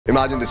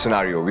Imagine this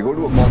scenario. We go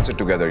to a concert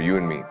together, you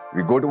and me.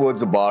 We go towards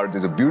the bar.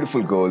 There's a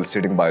beautiful girl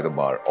sitting by the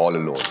bar, all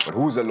alone. But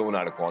who's alone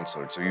at a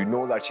concert? So you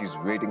know that she's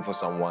waiting for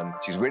someone.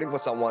 She's waiting for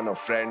someone, a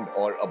friend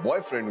or a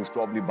boyfriend who's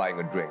probably buying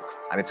a drink.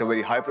 And it's a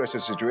very high-pressure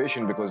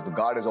situation because the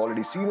guard has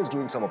already seen us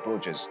doing some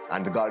approaches.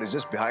 And the guard is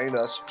just behind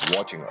us,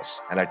 watching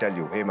us. And I tell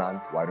you, hey man,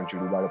 why don't you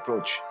do that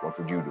approach? What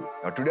would you do?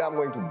 Now today I'm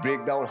going to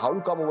break down how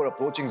to come over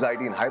approach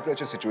anxiety in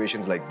high-pressure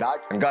situations like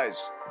that. And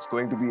guys, it's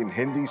going to be in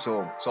Hindi,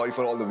 so sorry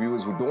for all the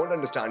viewers who don't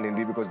understand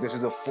Hindi because this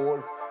is a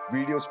 4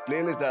 videos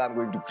playlist that I'm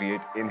going to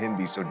create in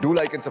Hindi. So do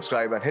like and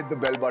subscribe and hit the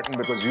bell button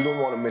because you don't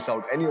want to miss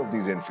out any of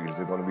these infields.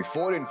 There are going to be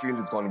 4 infields.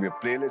 It's going to be a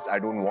playlist. I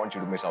don't want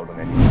you to miss out on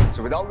any.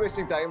 So without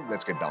wasting time,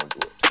 let's get down to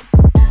it.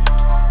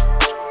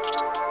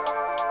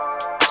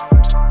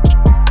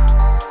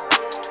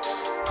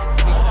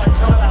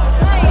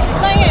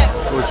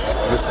 Coach,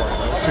 this one.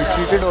 So you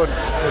cheated or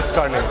it's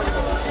starting?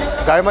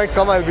 Guy might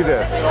come, I'll be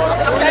there.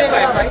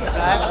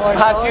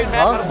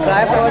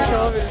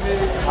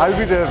 I'll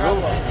be there,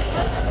 bro.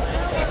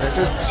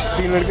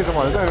 3 लड़के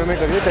संभालते हैं, MMA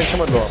करिए, tension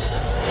मत लो आप.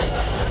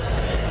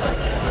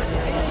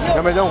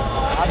 क्या मैं जाऊँ?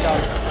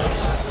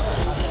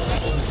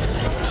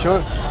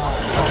 Sure.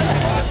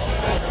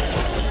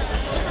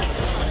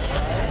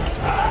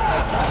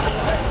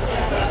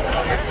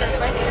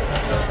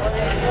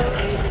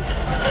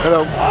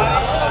 Hello.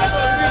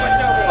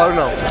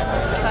 Arnav.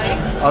 Sorry?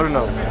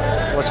 Arnav.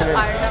 What's your name?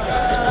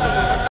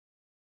 Arnav.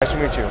 Nice to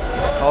meet you.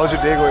 How's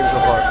your day going so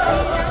far?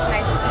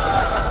 Nice.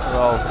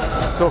 Wow,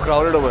 it's so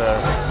crowded over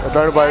here. Are you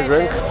trying to buy a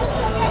drink?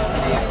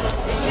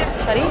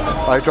 Sorry?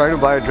 Are you trying to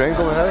buy a drink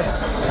over here?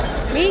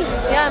 Me?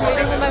 Yeah, I'm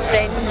waiting for my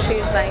friend.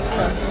 She's buying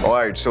some.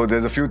 Alright, so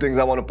there's a few things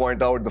I want to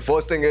point out. The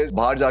first thing is,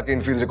 बाहर जाके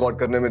infields record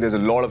करने में there's a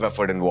lot of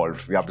effort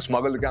involved. We have to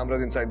smuggle the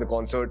cameras inside the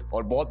concert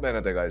और बहुत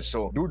मेहनत है guys.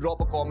 So do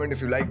drop a comment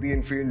if you like the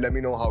infield. Let me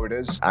know how it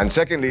is. And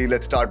secondly,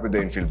 let's start with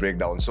the infield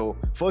breakdown. So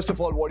first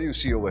of all, what do you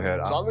see over here?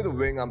 So I'm with the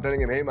wing. I'm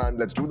telling him, hey man,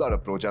 let's do that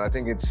approach. And I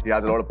think he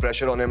has a lot of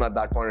pressure on him at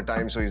that point in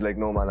time. So he's like,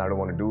 no man, I don't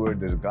want to do it.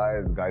 There's a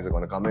guy. The guys are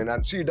going to come in.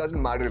 And see, it doesn't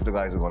matter if the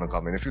guys are going to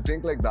come in. If you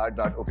think like that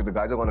okay, the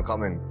guys are going to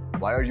come in.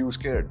 Why are you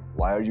scared?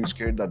 Why are you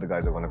scared that the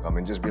guys are going to come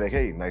in? Just be like,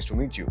 hey, nice to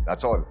meet you.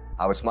 That's all.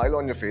 Have a smile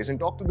on your face and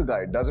talk to the guy.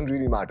 It doesn't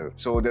really matter.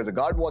 So there's a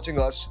guard watching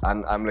us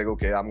and I'm like,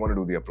 okay, I'm going to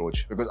do the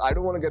approach because I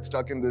don't want to get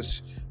stuck in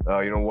this,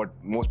 what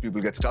most people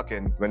get stuck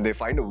in when they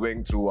find a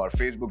wing through our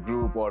Facebook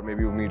group or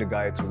maybe you meet a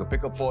guy through the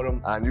pickup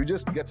forum and you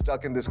just get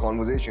stuck in this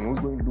conversation. Who's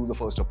going to do the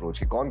first approach?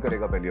 कि कौन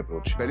करेगा पहली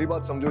approach? पहली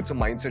बात समझो, it's a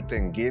mindset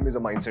thing. Game is a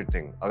mindset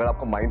thing. अगर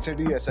आपका mindset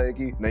ही ऐसा है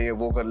कि नहीं है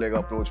वो कर लेगा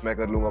approach, मैं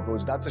कर लूँगा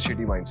approach, that's a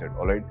shitty mindset.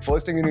 Alright.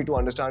 First thing you need to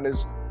understand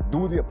is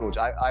do the approach.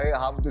 I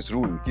have this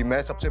rule कि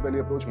मैं सबसे पहली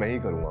approach मैं ही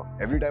करूँगा.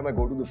 Every time I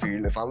go to the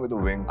field, if I'm with the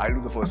wing, I'll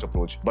do the first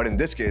approach. But in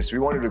this case, we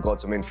wanted to record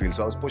some infield,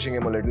 so I was pushing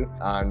him a little,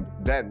 and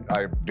then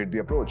I did the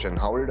approach. And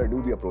how did I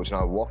do the approach? Now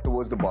I walked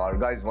towards the bar.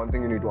 Guys, one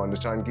thing you need to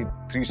understand कि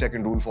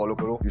 3-second rule follow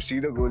करो. You see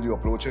the girl, you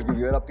approach her.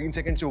 क्योंकि अगर आप 3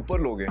 seconds से ऊपर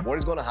लोगे, what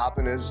is going to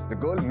happen is the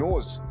girl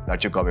knows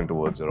that you're coming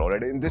towards her.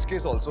 Alright. In this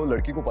case also,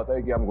 लड़की को पता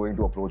है कि I'm going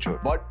to approach her.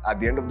 But at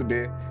the end of the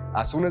day,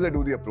 as soon as I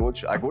do the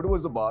approach, I go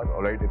towards the bar.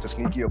 Alright, it's a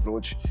sneaky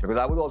approach because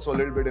I was also a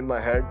little bit in my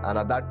head, and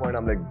at that point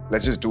I'm like,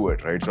 let's just do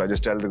it, right? So I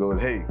just tell the girl,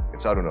 hey,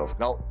 it's Arnav.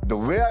 Now the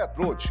way I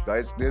approach,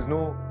 guys, there's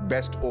no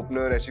best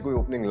opener. ऐसी कोई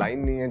opening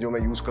line नहीं है जो मैं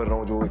use कर रहा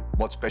हूँ, जो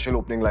बहुत special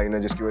opening line है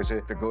जिसकी वजह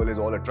से the girl is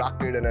all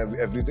attracted and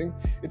everything.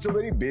 It's a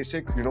very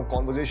basic,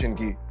 conversation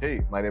की, hey,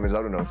 my name is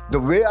Arnav. The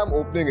way I'm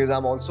opening is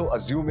I'm also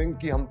assuming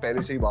कि हम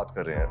पहले से ही बात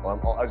कर रहे हैं. I'm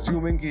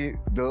assuming कि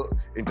the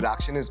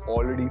interaction is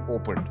already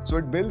opened. So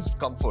it builds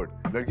comfort.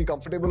 लड़की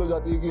comfortable हो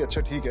जाती है कि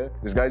अच्छा ठीक है.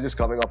 This guy is just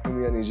coming up to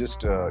me and he's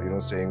just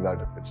saying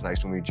that it's nice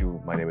to meet you.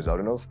 My name is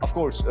Arnav. Of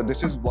course,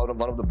 this is one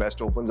of the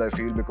best opens I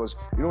feel because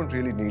you don't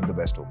really need the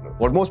best opener.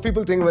 What most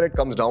people think when it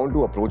comes down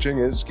to approaching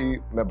is कि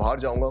मैं बाहर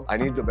जाऊँगा. I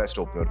need the best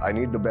opener. I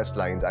need the best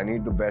lines. I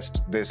need the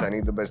best this. I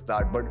need the best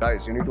that. But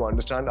guys, you need to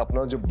understand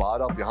अपना जब bar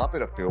आप यहाँ पे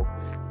रखते हो,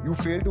 you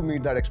fail to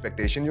meet that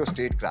expectation, your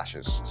state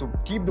crashes. So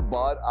keep the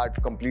bar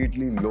at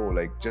completely low.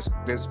 Like just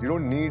this, you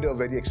don't need a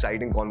very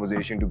exciting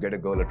conversation to get a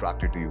girl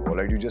attracted to you.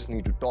 Alright, you just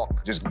need to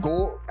talk. Just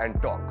go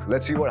and talk.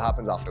 Let's see what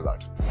happens after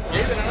that.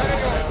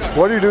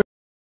 What do you do?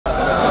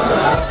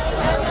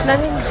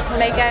 Nothing.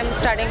 Like I'm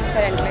studying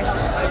currently.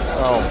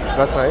 Oh,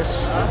 that's nice.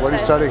 What are you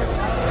studying?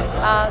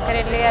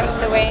 Currently I'm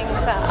doing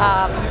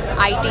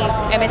IT,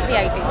 MSc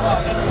IT,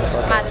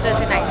 Masters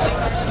in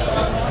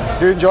IT.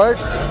 Do you enjoy it?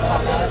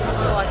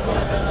 What?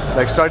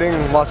 Like studying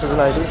Masters in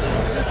IT?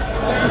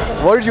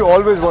 What did you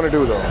always want to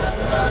do though?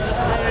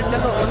 I don't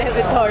know.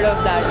 Never thought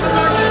of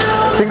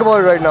that. Think about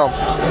it right now.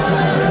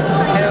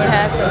 I don't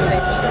have something.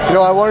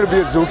 I wanted to be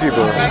a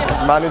zookeeper,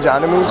 manage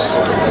animals.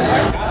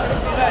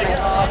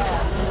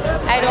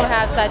 I don't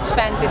have such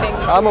fancy things.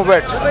 I'm a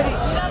vet.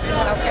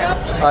 Okay.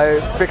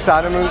 I fix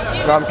animals.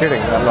 No, I'm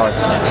kidding. I'm not.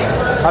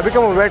 I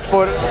become a vet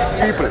for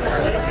people.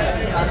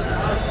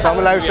 I'm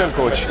a lifestyle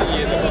coach.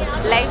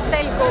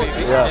 Lifestyle coach?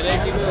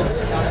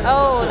 Yeah.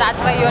 Oh, that's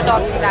why you're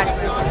talking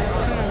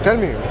that. Tell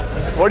me.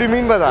 What do you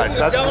mean by that?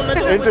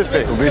 That's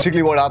interesting. So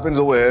basically what happens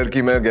over here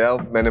कि मैं गया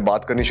मैंने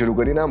बात करनी शुरू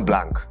करी ना I'm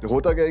blank. तो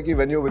होता क्या है कि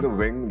when you're with a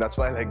wing, that's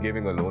why I like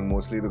gaming alone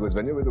mostly because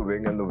when you're with a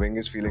wing and the wing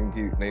is feeling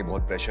कि नहीं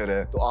बहुत pressure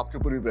है तो आपके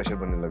ऊपर भी pressure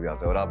बनने लग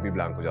जाता है और आप भी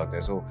blank हो जाते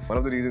हैं. So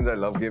one of the reasons I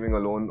love gaming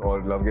alone or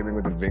love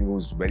gaming with a wing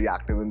who's very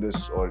active in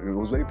this or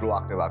who's very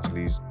proactive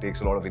actually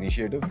takes a lot of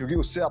initiative क्योंकि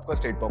उससे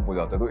आपका state pump हो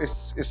जाता है. तो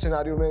इस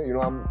scenario में you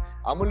know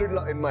I'm a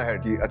little in my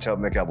head कि अच्छा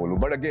मैं क्या बोलूँ.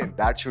 But again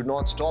that should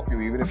not stop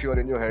you even if you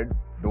are in your head.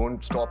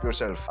 Don't stop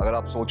yourself. अगर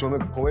आप सोचों में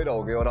खोए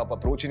रहोगे और आप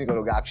अप्रोच ही नहीं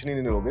करोगे, एक्शन ही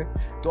नहीं लोगे,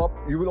 तो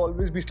आप you will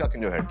always be stuck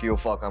in your head कि oh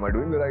fuck, am I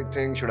doing the right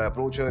thing? Should I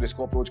approach her?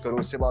 इसको approach करूँ,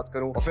 इससे बात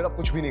करूँ, और फिर आप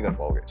कुछ भी नहीं कर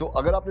पाओगे. तो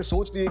अगर आपने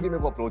सोच लिया कि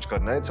मेरे को approach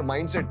करना है, it's a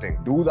mindset thing.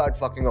 Do that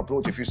fucking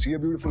approach. If you see a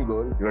beautiful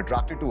girl, you're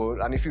attracted to her,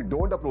 and if you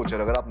don't approach her,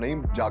 अगर आप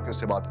नहीं जाके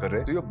उससे बात कर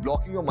रहे, तो you're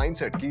blocking your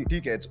mindset कि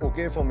ठीक है, it's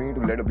okay for me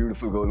to let a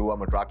beautiful girl who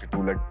I'm attracted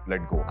to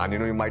let go. And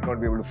you know you might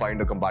not be able to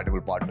find a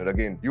compatible partner.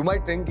 Again, you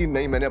might think कि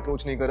नहीं मैंने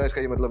approach नहीं करा,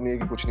 इसका ये मतलब नहीं है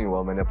कि कुछ नहीं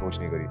हुआ, मैंने approach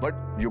नहीं करी.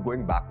 But you're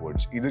going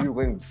backwards. Either you're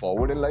going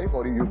forward in life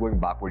or you're going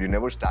backward. You're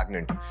never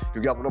stagnant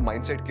क्योंकि आप अपना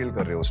mindset kill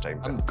कर रहे हो उस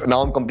time. Now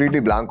I'm completely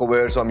blank over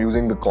here, so I'm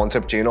using the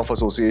concept chain of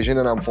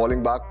association and I'm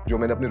falling back. जो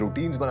मैंने अपने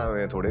routines बनाए हुए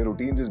हैं थोड़े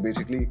routines is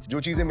basically जो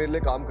चीजें मेरे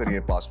लिए काम करी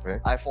है past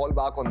में. I fall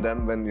back on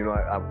them when you know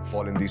I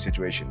fall in these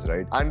situations,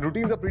 right? And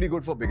routines are pretty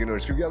good for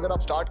beginners क्योंकि अगर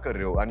आप start कर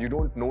रहे हो and you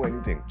don't know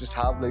anything, just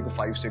have like a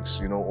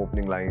 5-6 you know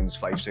opening lines,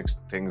 5-6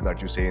 things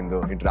that you say in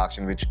the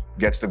interaction which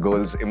gets the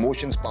girls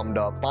emotions pumped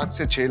up. 5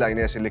 से 6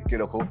 लाइनें ऐसे लिख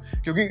के रखो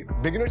क्योंकि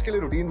beginners के लिए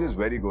routines is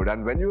very good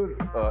and when you're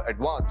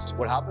advanced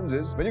what happens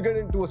is when you get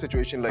into a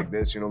situation like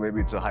this you know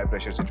maybe it's a high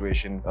pressure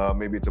situation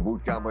maybe it's a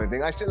boot camp or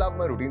anything I still have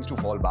my routines to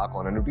fall back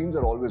on and routines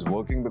are always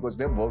working because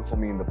they've worked for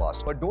me in the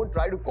past but don't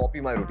try to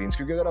copy my routines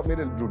क्योंकि अगर आप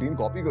मेरे routine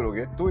copy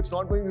करोगे तो it's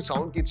not going to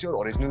sound कि it's your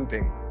original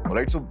thing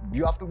alright so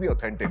you have to be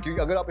authentic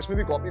क्योंकि अगर आप इसमें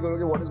भी copy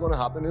करोगे what is going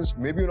to happen is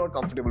maybe you're not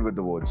comfortable with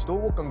the words तो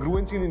वो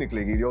congruency नहीं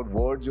निकलेगी your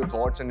words your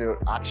thoughts and your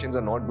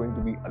actions are not going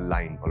to be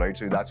aligned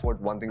alright so that's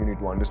what one thing you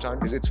need to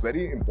understand is it's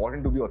very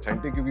important to be authentic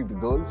क्योंकि the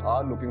girls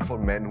are looking for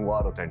men who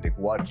are authentic,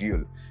 who are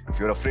real. If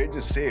you're afraid,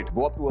 just say it.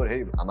 Go up to her,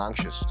 hey, I'm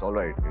anxious. It's all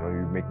right. You know,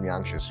 you make me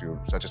anxious. You're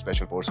such a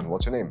special person.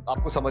 What's your name?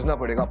 आपको समझना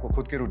पड़ेगा, आपको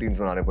खुद के routines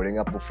बनाने पड़ेंगे,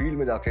 आपको field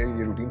में जाके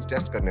ये routines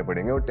test करने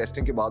पड़ेंगे और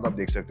testing के बाद आप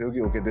देख सकते हो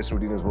कि okay, this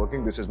routine is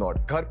working, this is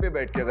not. घर पे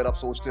बैठ के अगर आप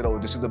सोचते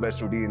रहो, this is the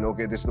best routine,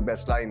 okay, this is the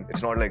best line.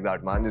 It's not like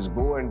that, man. Just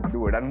go and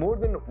do it. And more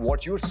than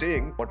what you're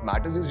saying, what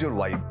matters is your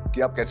vibe.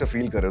 कि आप कैसे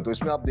feel कर रहे हो. तो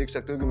इसमें आप देख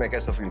सकते हो कि मैं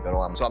कैसा feel कर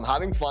रहा हूँ. So I'm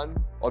having fun.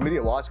 और मेरी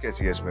आवाज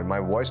कैसी है इसमें? My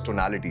voice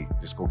tonality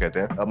जिसको कहते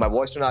हैं. My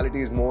voice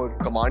tonality is more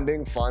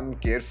commanding, fun,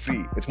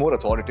 carefree. It's more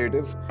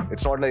authoritative.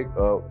 It's not like,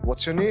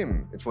 what's your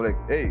name? It's more like,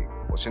 hey,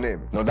 what's your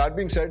name? Now that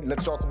being said,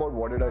 let's talk about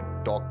what did I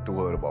talk to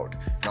her about.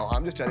 Now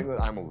I'm just telling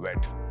her I'm a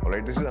vet.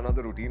 Alright, this is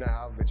another routine I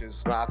have, which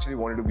is I actually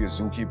wanted to be a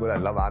zookeeper. I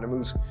love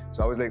animals,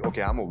 so I was like,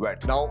 okay, I'm a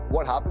vet. Now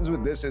what happens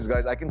with this is,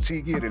 guys, I can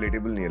see कि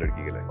relatable नहीं है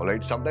लड़की के लिए.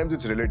 Alright, sometimes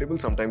it's relatable,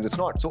 sometimes it's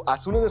not. So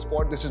as soon as I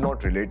spot this is not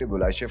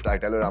relatable, I shift. I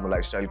tell her I'm a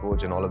lifestyle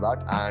coach and all of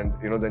that, and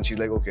you know then she's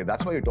like, okay,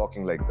 that's why you're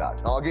talking like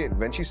that. Now again,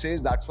 when she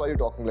says that's why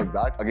you're talking like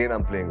that, again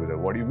I'm playing with her.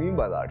 What do you mean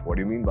by that? What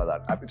do you mean by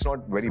that? It's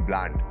not very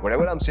bland.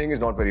 Whatever I'm saying is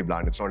not very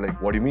bland. It's not like,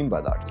 what do you mean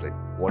by that? It's like,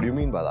 what do you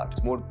mean by that?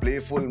 It's more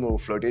playful, more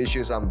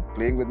flirtatious. I'm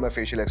playing with my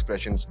facial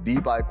expressions,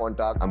 deep eye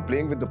contact. I'm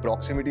playing with the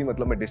proximity.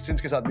 मतलब मैं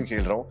distance के साथ भी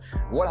खेल रहा हूँ.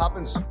 What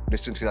happens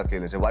distance के साथ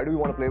खेलने से? Why do you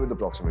want to play with the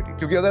proximity?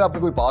 क्योंकि अगर आपके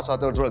कोई पास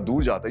आता है और थोड़ा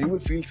दूर जाता है, you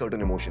will feel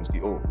certain emotions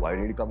कि oh, why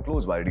did he come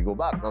close? Why did he go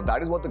back? Now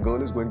that is what the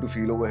girl is going to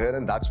feel over here,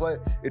 and that's why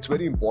it's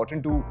very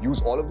important to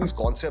use all of these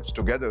concepts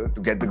together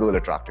to get the girl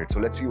attracted. So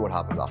let's see what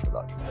happens after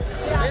that.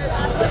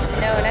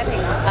 No,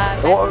 nothing.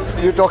 Well,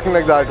 you're talking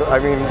like that. I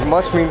mean, it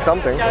must mean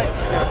something.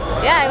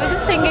 Yeah, I was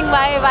just thinking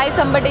why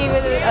somebody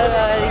will,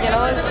 you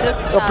know,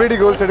 just... A pretty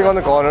girl sitting on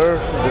the corner,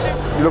 just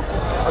you look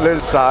a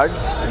little sad.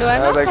 No,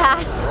 I'm not like,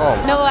 sad. Oh,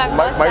 no, I'm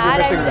not might sad.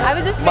 be missing I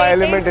was just my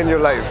waiting. element in your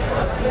life.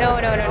 No.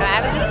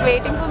 I was just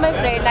waiting for my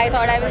friend. I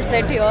thought I will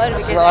sit here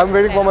because... No, I'm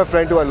waiting for my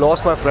friend too. I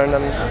lost my friend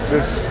and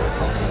there's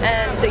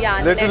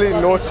yeah, literally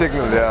no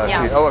signal. Yeah,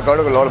 see. Oh, I got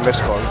a lot of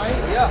missed calls.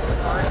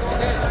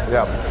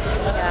 Yeah.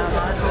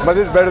 But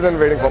it's better than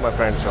waiting for my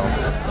friend, so.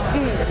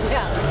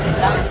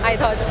 Yeah, I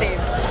thought same.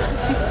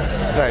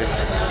 Nice.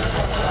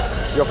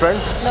 Your friend?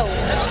 No.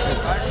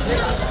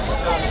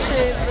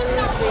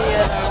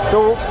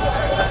 So,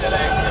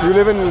 you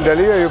live in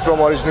Delhi? Are you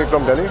originally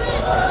from Delhi?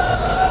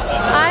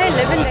 I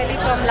live in Delhi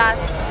from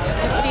last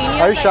 15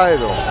 years. Are you shy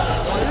though?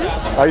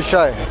 Are you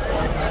shy?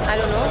 I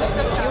don't know.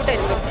 You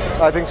tell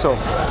me. I think so.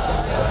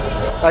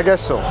 I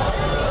guess so.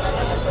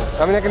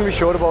 I mean, I can be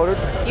sure about it.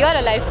 You are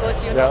a life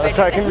coach, you know. Yeah,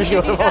 so I can be sure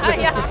about it.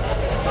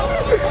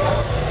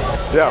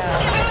 Yeah.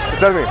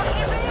 Tell me.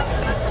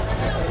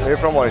 Where are you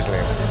from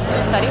originally?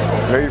 Sorry?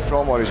 Where are you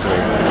from originally?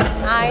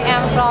 I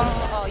am from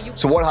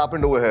So what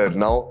happened over here?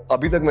 Now,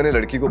 अभी तक मैंने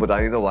लड़की को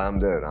बताया नहीं था why I'm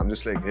there. I'm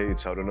just like, hey,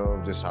 it's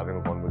Arunav, just having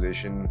a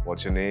conversation.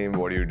 What's your name?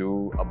 What do you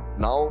do? अब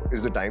now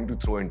is the time to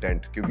throw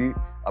intent. क्योंकि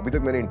अभी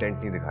तक मैंने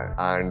intent नहीं दिखाया.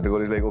 And the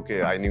girl is like,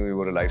 okay, I knew you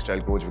were a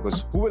lifestyle coach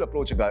because who will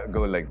approach a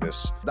girl like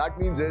this? That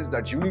means is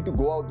that you need to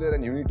go out there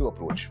and you need to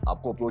approach.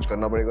 आपको approach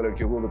करना पड़ेगा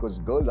लड़कियों को because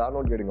girls are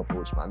not getting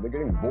approached, man. They're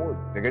getting bored.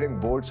 They're getting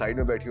bored. Side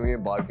में बैठी हुई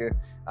हैं बाहर के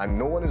and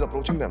no one is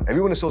approaching them.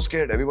 Everyone is so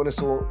scared. Everyone is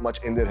so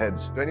much in their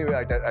heads. So anyway,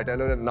 I tell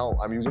her, and now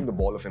I'm using the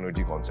ball of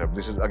energy concept.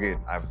 This is again,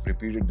 I've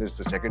repeated this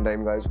the second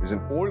time, guys. It's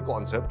an old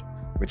concept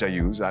which I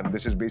use, and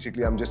this is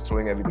basically I'm just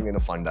throwing everything in a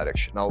fun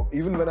direction. Now,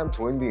 even when I'm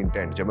throwing the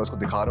intent, जब मैं उसको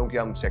दिखा रहा हूँ कि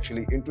I'm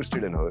sexually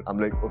interested in her, I'm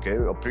like, okay,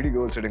 a pretty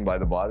girl sitting by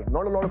the bar.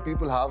 Not a lot of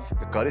people have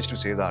the courage to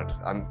say that,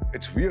 and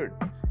it's weird.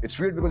 It's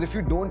weird because if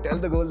you don't tell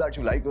the girl that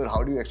you like her,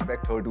 how do you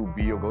expect her to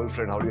be your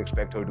girlfriend? How do you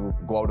expect her to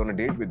go out on a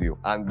date with you?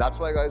 And that's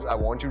why, guys, I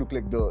want you to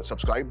click the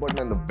subscribe button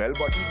and the bell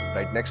button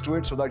right next to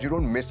it so that you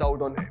don't miss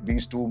out on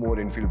these 2 more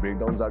infield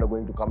breakdowns that are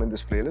going to come in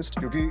this playlist.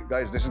 Because,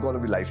 guys, this is going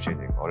to be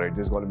life-changing, all right?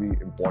 This is going to be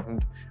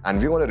important,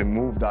 and we're going to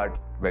remove that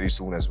very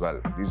soon as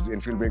well. These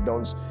infield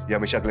breakdowns, ये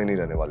हमेशा के लिए नहीं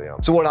रहने वाले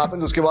हैं. So what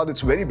happens उसके बाद?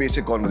 It's very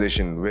basic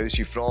conversation. Where is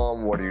she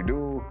from? What do you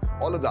do?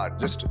 All of that.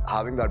 Just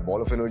having that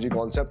ball of energy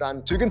concept,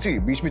 and so you can see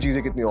बीच में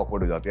चीजें कितनी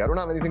awkward हो जाती है. I don't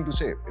have anything to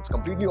say. It's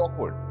completely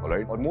awkward, all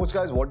right? और most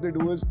guys what they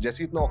do is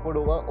जैसे इतना awkward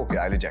होगा, okay,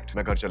 I'll eject.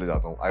 मैं घर चले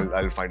जाता हूँ.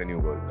 I'll find a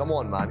new girl. Come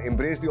on, man.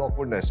 Embrace the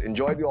awkwardness.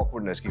 Enjoy the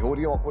awkwardness. कि हो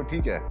रही है awkward,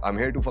 ठीक है. I'm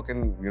here to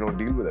fucking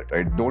deal with it,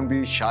 right? Don't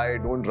be shy.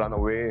 Don't run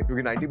away.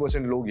 क्योंकि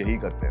 90% लोग यही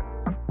करते हैं.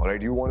 All right,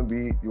 you want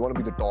to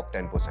be the top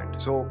 10%.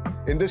 So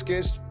in this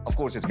case, of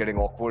course, it's getting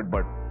awkward,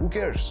 but who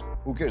cares?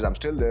 Who cares? I'm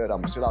still there.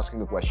 I'm still asking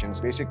the questions,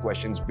 basic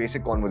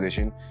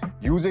conversation,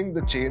 using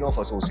the chain of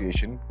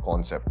association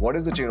concept. What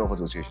is the chain of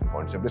association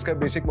concept? इसका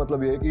basic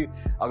मतलब ये है कि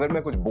अगर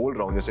मैं कुछ बोल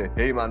रहा हूँ जैसे,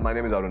 hey man, my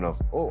name is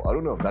Arunav. Oh,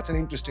 Arunav, that's an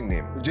interesting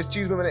name. जिस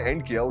चीज में मैंने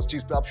end किया, उस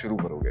चीज पे आप शुरू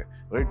करोगे,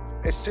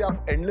 right? इससे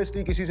आप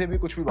endlessly किसी से भी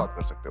कुछ भी बात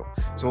कर सकते हो.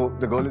 So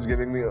the girl is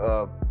giving me,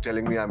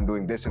 telling me I'm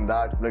doing this and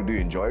that. I'm like, do you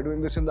enjoy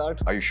doing this and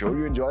that? Are you sure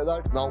you enjoy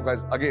that? Now,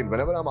 guys, again,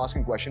 whenever I'm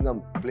asking questions,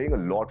 I'm playing a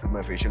lot with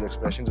my facial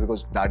expressions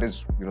because that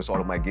is, sort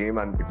of my game,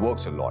 and it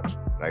works a lot,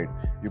 right?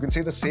 You can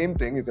say the same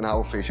thing, you can have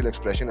a facial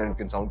expression and it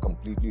can sound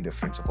completely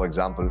different. So for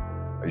example,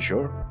 are you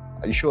sure?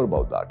 Are you sure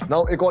about that?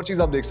 Now, एक और चीज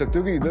आप देख सकते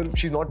हो कि इधर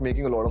she's not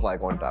making a lot of eye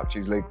contact.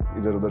 She's like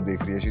इधर उधर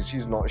देख रही है.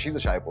 She's a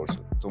shy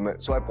person.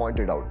 So I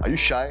pointed out. Are you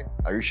shy?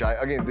 Are you shy?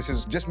 Again, this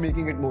is just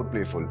making it more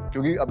playful.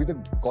 क्योंकि अभी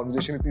तक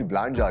conversation इतनी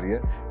bland जा रही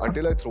है.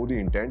 Until I throw the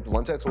intent.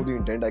 Once I throw the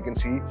intent, I can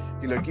see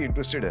कि लड़की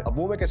interested है. अब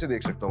वो मैं कैसे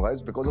देख सकता हूँ,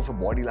 guys? Because of her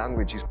body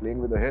language, she's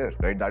playing with her hair,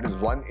 right? That is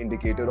one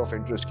indicator of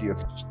interest कि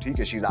ठीक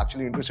है, she's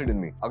actually interested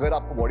in me. अगर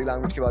आपको body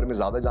language के बारे में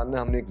ज़्यादा जानना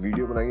है, हमने एक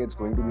वीडियो बनाई है.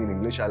 It's going to be in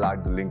English. I'll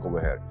add the link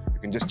over here. You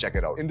can just check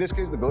it out. In this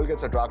case, the girl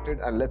gets attracted,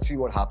 and let's see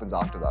what happens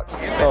after that.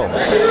 Oh,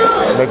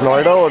 like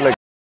Noida or like?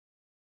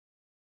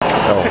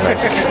 Oh,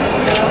 nice.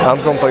 I'm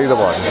from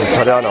Faridabad. It's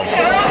Haryana.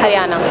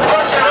 Haryana.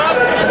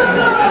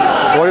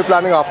 What are you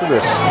planning after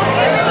this?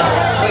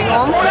 Going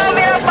home.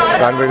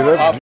 And where do you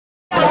live?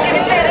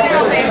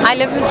 I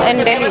live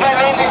in Delhi.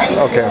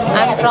 Okay.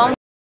 I'm from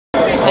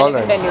All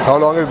right. Delhi. How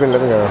long have you been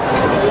living here?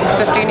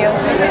 15 years.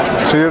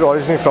 So you're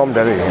originally from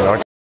Delhi,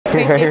 not?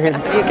 You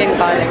can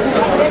call it.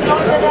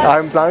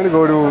 I'm planning to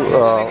go to,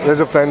 there's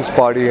a friend's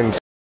party in.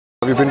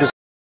 Have you been to?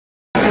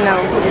 No.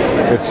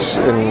 It's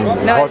in.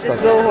 No, I'll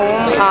just go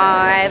home.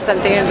 I have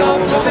something to do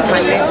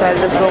Monday, so I'll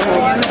just go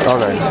home.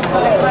 Alright.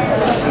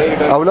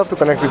 I would love to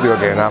connect with you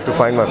again. I have to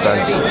find my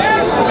friends.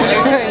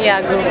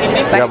 Yeah, go.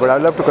 Bye. Yeah, but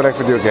I'd love to connect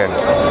with you again.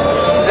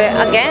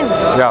 Again?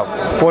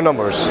 Yeah, phone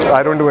numbers.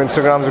 I don't do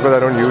Instagrams because I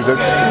don't use it.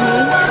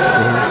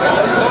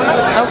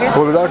 Okay.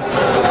 Cool with that?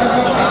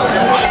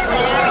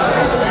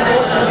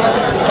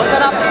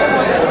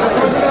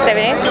 7,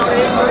 8?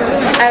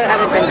 I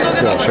will tell you.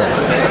 Yeah,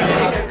 sure.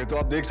 तो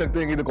आप देख सकते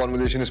हैं कि the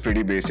conversation is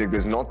pretty basic.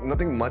 There's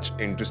nothing much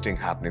interesting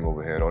happening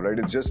over here, all right?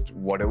 It's just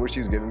whatever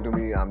she's giving to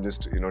me, I'm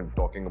just,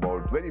 talking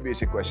about very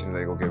basic questions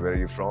like, okay, where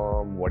are you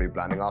from? What are you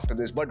planning after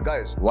this? But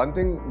guys, one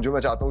thing जो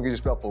मैं चाहता हूँ कि जिस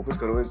पे आप focus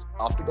करो is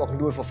after talking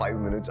to her for 5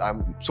 minutes,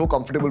 I'm so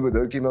comfortable with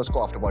her कि मैं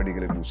उसको after party के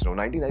लिए पूछ रहा हूँ.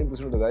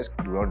 99% of the guys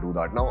do not do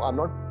that. Now,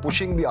 I'm not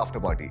pushing the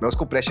after party. मैं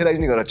उसको pressurize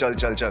नहीं कर रहा.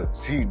 चल.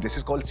 Seed. This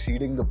is called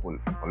seeding the pull,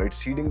 all right?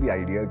 Seeding the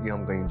idea कि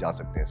हम कहीं जा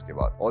सकते हैं इसके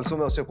बाद. Also,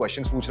 मैं उससे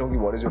questions पूछ रहा हूँ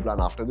कि what is your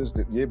plan after this?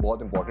 ये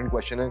बहुत important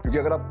क्वेश्चन है क्योंकि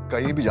अगर आप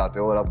कहीं भी जाते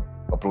हो और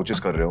आप अप्रोचेस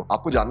कर रहे हो,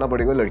 आपको जानना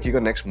पड़ेगा लड़की का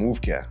नेक्स्ट मूव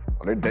क्या है.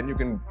 Alright, then you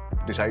can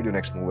decide your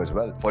next move as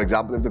well. For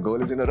example, if the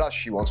girl is in a rush,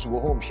 she wants to go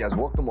home, she has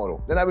work tomorrow,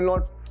 then I will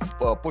not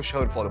push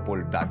her for a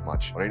pull that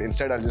much. Alright,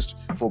 instead I'll just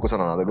focus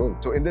on another girl.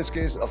 So in this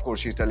case, of course,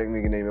 she's telling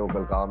me कि नहीं मैं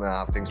कल काम है, I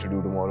have things to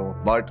do tomorrow.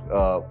 But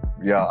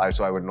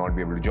so I would not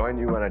be able to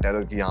join you, and I tell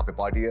her कि यहाँ पे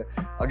party है.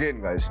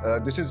 Again, guys,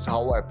 this is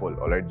how I pull.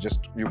 Alright,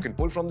 just you can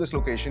pull from this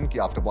location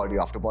कि after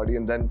party,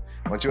 and then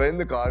once you are in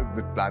the car,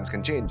 the plans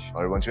can change.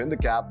 Or once you're in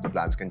the cab, the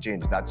plans can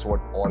change. That's what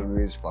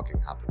always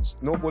fucking happens.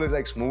 No pull is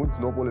like smooth.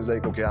 No pull is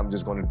like, okay, I'm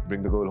just going to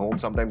bring the girl home.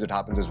 Sometimes it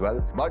happens as well.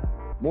 But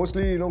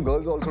mostly, you know,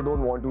 girls also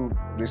don't want to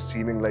risk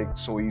seeming like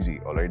so easy,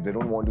 alright? They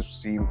don't want to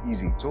seem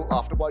easy. So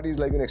after party is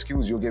like an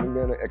excuse. You're giving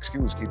them an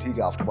excuse कि ठीक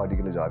है after party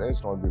के लिए जा रहे हैं.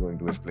 It's not we're going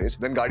to his place.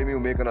 Then गाड़ी में you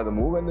make another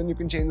move and then you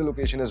can change the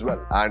location as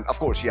well. And of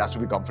course, she has to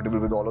be comfortable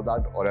with all of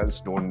that, or else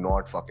do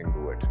not fucking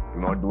do it.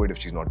 Do not do it if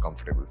she's not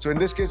comfortable. So in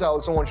this case, I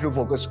also want you to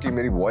focus कि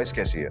मेरी voice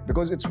कैसी है,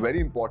 because it's very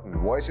important.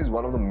 Voice is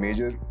one of the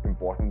major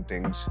important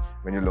things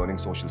when you're learning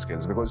social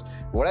skills. Because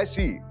what I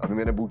see, अभी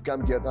मैंने boot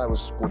camp किया था, I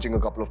was coaching a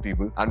couple of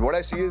people, and what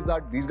I see is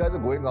that these guys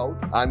are going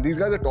out and these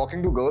guys are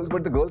talking to girls,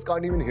 but the girls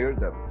can't even hear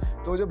them.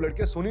 तो जब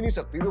लड़कियां सुन ही नहीं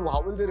सकती तो how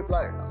will they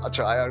reply?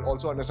 अच्छा, I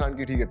also understand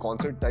कि ठीक है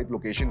concert type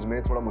locations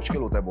में थोड़ा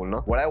मुश्किल होता है बोलना.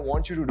 What I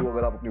want you to do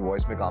अगर आप अपनी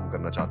voice में काम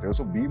करना चाहते हो,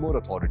 so be more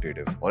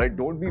authoritative. Alright,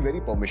 don't be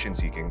very permission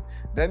seeking.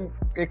 Then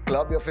एक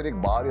club या फिर एक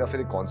bar या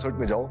फिर एक concert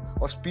में जाओ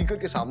और speaker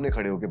के सामने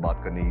खड़े होकर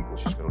बात करने की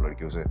कोशिश करो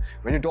लड़कियों से.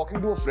 When you're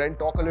talking to a friend,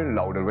 talk a little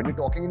louder. When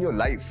you're talking in your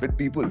life with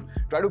people,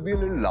 try to be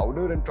a little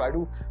louder and try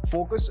to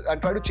focus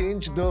and try to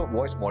change the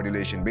voice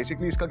modulation.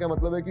 Basically इसका क्या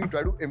मतलब है कि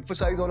try to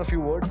emphasize on a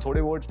few words.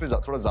 थोड़े words पे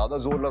थोड़ा ज़्यादा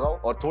जोर लगाओ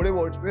और थोड़े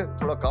words पे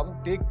थोड़ा कम.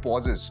 Take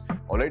pauses.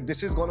 Alright,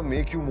 this is gonna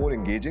make you more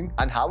engaging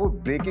and have a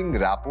breaking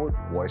rapport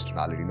voice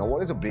tonality. Now,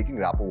 what is a breaking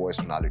rapport voice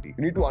tonality?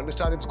 You need to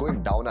understand it's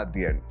going down at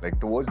the end. Like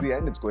towards the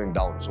end, it's going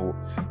down. So,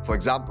 for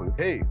example,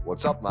 hey,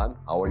 what's up, man?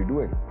 How are you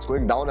doing? It's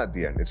going down at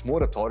the end. It's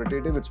more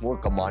authoritative, it's more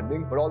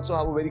commanding, but also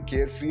have a very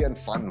carefree and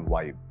fun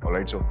vibe.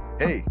 Alright, so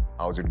hey,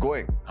 how's it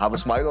going? Have a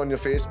smile on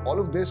your face. All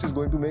of this is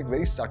going to make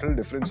very subtle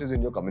differences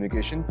in your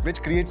communication,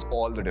 which creates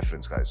all the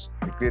difference, guys.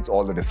 It creates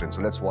all the difference.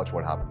 So let's watch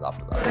what happens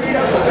after that.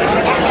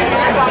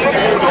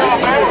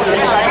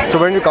 So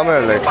when you come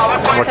here, like,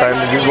 what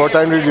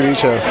time did you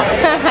reach here?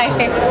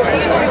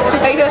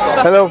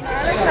 Hello.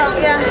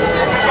 Yeah.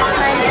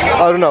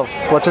 Arunav,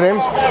 what's your name?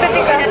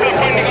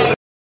 Kritika.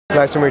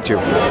 Nice to meet you.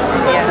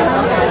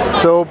 Yeah.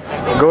 So,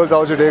 girls,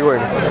 how's your day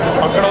going?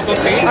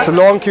 It's a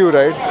long queue,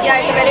 right? Yeah,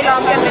 it's a very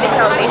long and very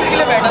crowded.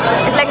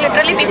 It's like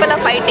literally people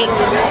are fighting.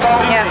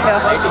 Yeah,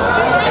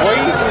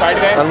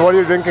 yeah. And what are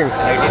you drinking?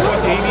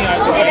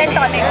 Gin and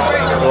tonic.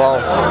 Wow.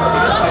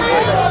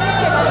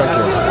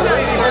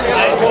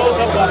 Thank you.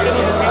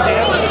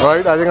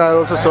 Alright, I think I'll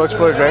also search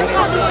for a drink,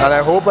 and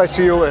I hope I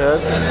see you over here.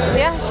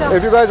 Yeah, sure.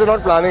 If you guys are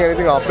not planning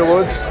anything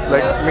afterwards,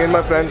 like me and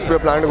my friends, we're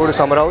planning to go to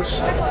summer house,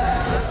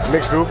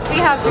 mixed group. We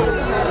have to.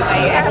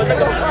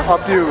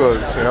 Up to you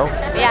girls, you know.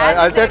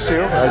 Yeah, I'll text you,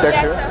 Yeah,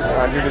 sure.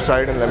 and you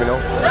decide and let me know.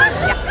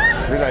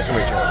 Yeah. Really nice to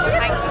meet you.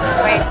 Thank you.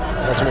 Wait.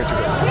 Nice to meet you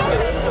too.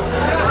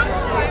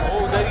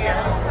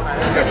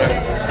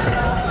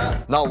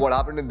 Now, what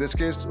happened in this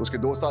case? उसके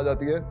दोस्त आ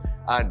जाती है,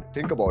 and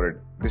think about it.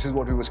 This is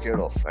what we were scared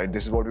of, right?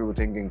 This is what we were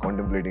thinking,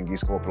 contemplating कि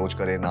इसको approach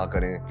करें ना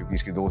करें क्योंकि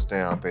इसकी दोस्त है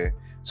यहाँ पे.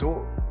 So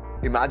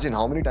imagine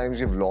how many times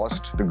you've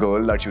lost the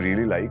girl that you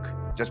really like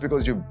just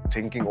because you're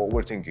thinking,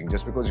 overthinking,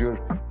 just because you're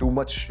too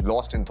much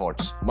lost in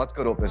thoughts. मत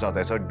करो अपने साथ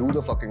ऐसा. Do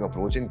the fucking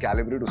approach and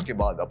calibrate. उसके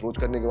बाद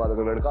approach करने के बाद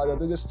अगर लड़का आ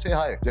जाता है, just say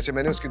hi. जैसे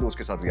मैंने उसकी दोस्त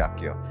के साथ react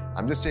किया.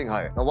 I'm just saying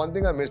hi. Now one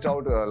thing I missed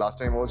out last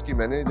time was कि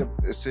मैंने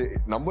जब इससे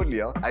number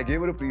लिया, I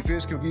gave her a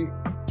preface क्योंकि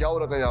क्या हो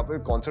रहा था यहाँ पे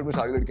कॉन्सर्ट में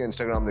सारी लड़कियां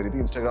इंस्टाग्राम ले रही थी.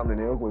 इंस्टाग्राम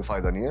लेने का कोई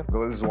फायदा नहीं है.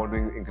 Girls want to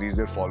increase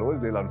their followers,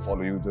 they will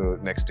unfollow you the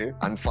next day.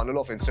 And funnel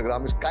of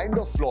Instagram is kind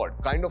of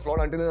flawed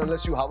until and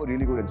unless you have a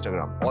really good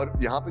Instagram. और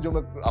यहाँ पे जो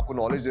मैं आपको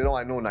नॉलेज दे रहा हूँ,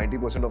 I know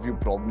 90% of you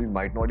probably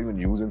might not even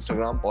use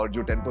Instagram, और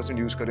जो 10%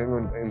 यूज करेंगे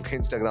उनके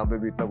इंस्टाग्राम पे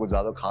भी इतना कुछ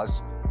ज्यादा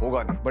खास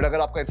होगा नहीं. बट अगर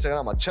आपका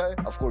इंस्टाग्राम अच्छा है,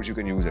 of course you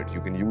can use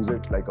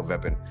it like a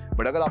weapon.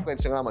 But अगर आपका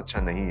इंस्टाग्राम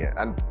अच्छा नहीं है,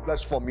 and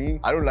plus for me,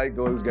 I don't like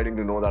girls getting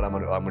to know that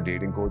I am a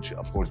dating coach.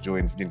 Of course जो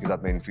जिनके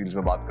साथ मैं इनफील्ड्स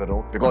में बात कर रहा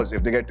हूँ, because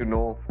if they get to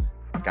know,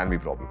 it can be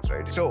problems,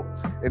 right? So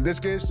in this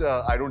case,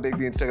 I don't take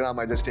the Instagram,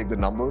 I just take the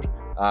number,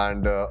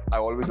 and I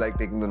always like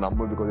taking the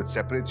number because it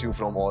separates you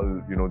from all,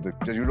 you know,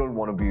 because you don't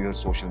want to be a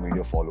social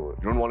media follower.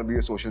 You don't want to be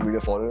a social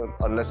media follower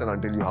unless and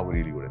until you have a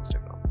really good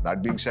Instagram.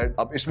 That being said,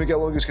 अब इसमें क्या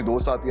हुआ कि उसकी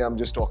दोस्त आती है, I'm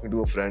just talking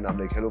to a friend,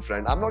 I'm like, hello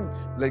friend. I'm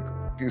not like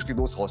कि उसकी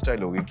दोस्त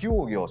hostile होगी. क्यों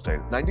होगी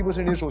hostile?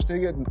 90% ये सोचते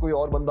हैं कि कोई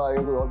और बंदा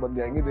आएगा, कोई और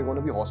बंदे आएंगे, they're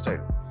gonna be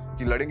hostile.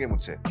 कि लड़ेंगे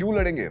मुझसे. क्यों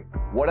लड़ेंगे?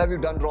 What have you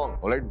done wrong?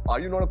 Alright, are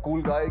you not a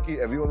cool guy कि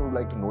everyone would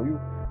like to know you?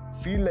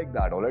 Feel like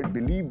that, alright?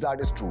 Believe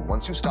that is true.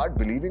 Once you start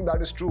believing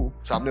that is true,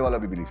 सामने वाला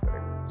भी believe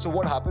करेगा. So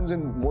what happens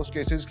in most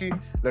cases कि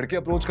लड़के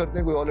approach करते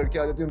हैं, कोई और लड़की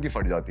आ जाती है, उनकी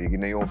फट जाती है कि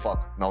नहीं, oh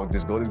fuck, now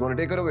this girl is gonna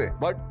take her away.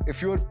 But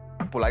if you're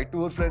polite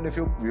to her friend, if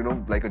you're, you know,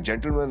 like a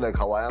gentleman, like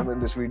how I am in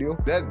this video,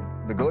 then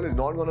the girl is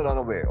not going to run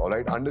away. All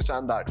right,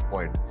 understand that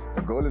point.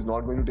 The girl is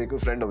not going to take her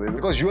friend away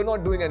because you're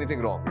not doing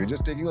anything wrong. You're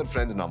just taking her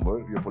friend's number.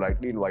 You're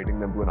politely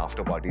inviting them to an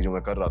after party, जो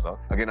मैं कर रहा था.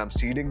 Again, I'm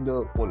seeding the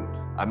pull.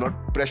 I'm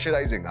not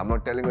pressurizing. I'm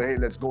not telling her, hey,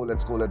 let's go.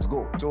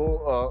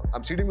 So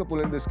I'm seeding the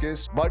pull in this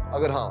case. But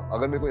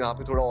अगर मेरे को यहाँ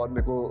पे थोड़ा और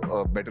मेरे को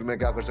better मैं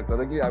क्या कर सकता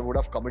था कि I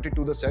would have committed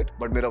to the set,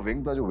 but मेरा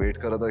wing था जो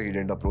wait कर रहा था, he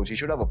didn't approach. He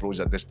should have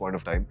approached at this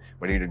point of time,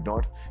 but he did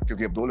not.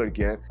 क्योंकि अब दो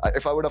किए हैं.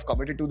 If I would have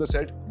committed to the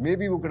set,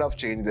 maybe we could have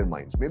changed their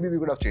minds. Maybe we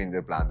could have changed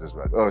their plans as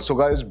well. So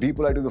guys, be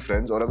polite to the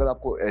friends. और अगर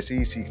आपको ऐसे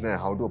ही सीखना है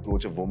how to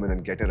approach a woman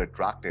and get her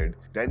attracted,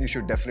 then you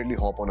should definitely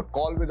hop on a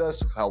call with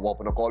us.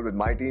 Hop on a call with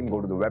my team.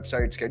 Go to the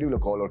website, schedule a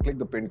call, or click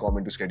the pinned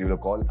comment to schedule a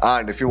call.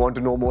 And if you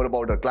want to know more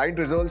about our client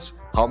results,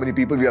 how many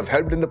people we have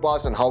helped in the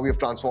past, and how we have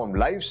transformed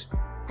lives,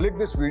 click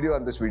this video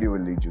and this video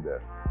will lead you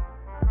there.